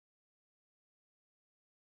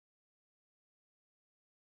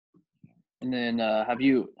And then, have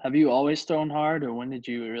you always thrown hard, or when did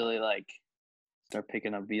you really like start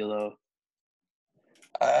picking up velo?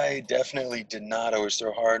 I definitely did not always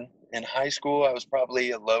throw hard. In high school, I was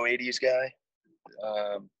probably a low 80s guy,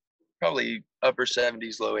 probably upper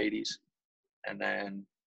 70s, low 80s. And then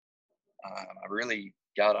I really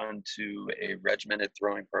got onto a regimented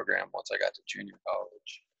throwing program once I got to junior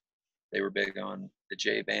college. They were big on the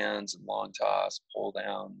J bands and long toss, pull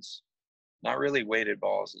downs, not really weighted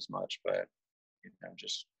balls as much, but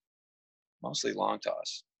just mostly long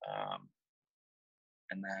toss.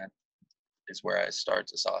 And that is where I start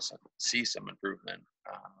to see some improvement.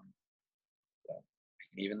 But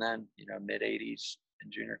even then, mid 80s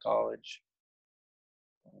in junior college.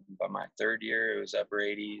 By my third year, it was upper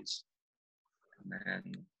 80s, and then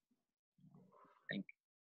I think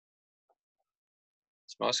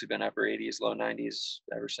it's mostly been upper 80s, low 90s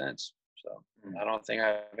ever since. So Mm. I don't think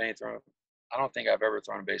I've any thrown. I don't think I've ever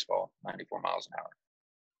thrown a baseball 94 miles an hour.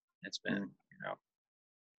 It's been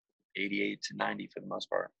 88 to 90 for the most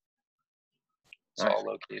part. It's Nice. all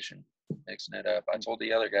location, mixing it up. I told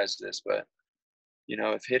the other guys this, but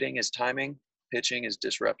if hitting is timing, pitching is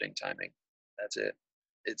disrupting timing. That's it.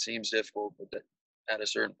 It seems difficult, but at a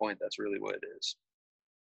certain point, that's really what it is.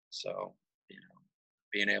 So,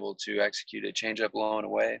 being able to execute a changeup low and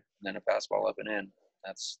away, and then a fastball up and in,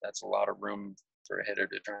 that's a lot of room for a hitter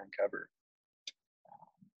to try and cover.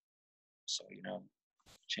 So,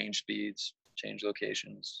 change speeds, change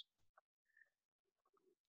locations,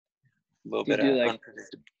 a little Do you bit do of like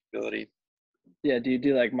unpredictability. Yeah, do you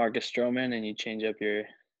do like Marcus Stroman and you change up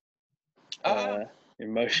Uh, your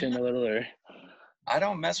motion a little, or? I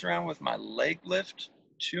don't mess around with my leg lift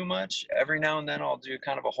too much. Every now and then I'll do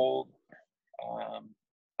kind of a hold.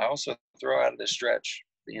 I also throw out of the stretch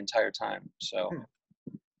the entire time. So,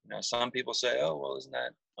 some people say, oh, well, isn't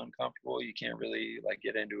that uncomfortable? You can't really like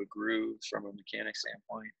get into a groove from a mechanic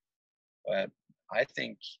standpoint. But I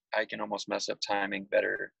think I can almost mess up timing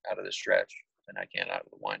better out of the stretch than I can out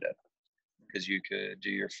of the windup, because you could do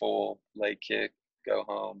your full leg kick, go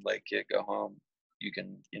home, leg kick, go home. You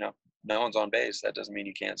can, no one's on base. That doesn't mean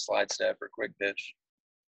you can't slide step or quick pitch.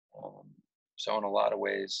 So in a lot of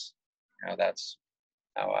ways, that's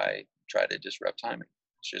how I try to disrupt timing.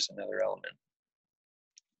 It's just another element.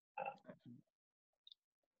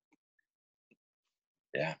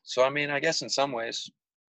 Yeah. So, I mean, I guess in some ways,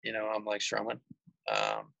 I'm like Stroman.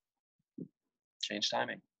 Um, change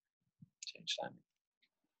timing. Change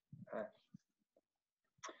timing.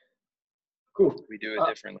 Cool. We do it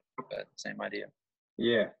differently, but same idea.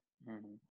 Yeah. Mhm.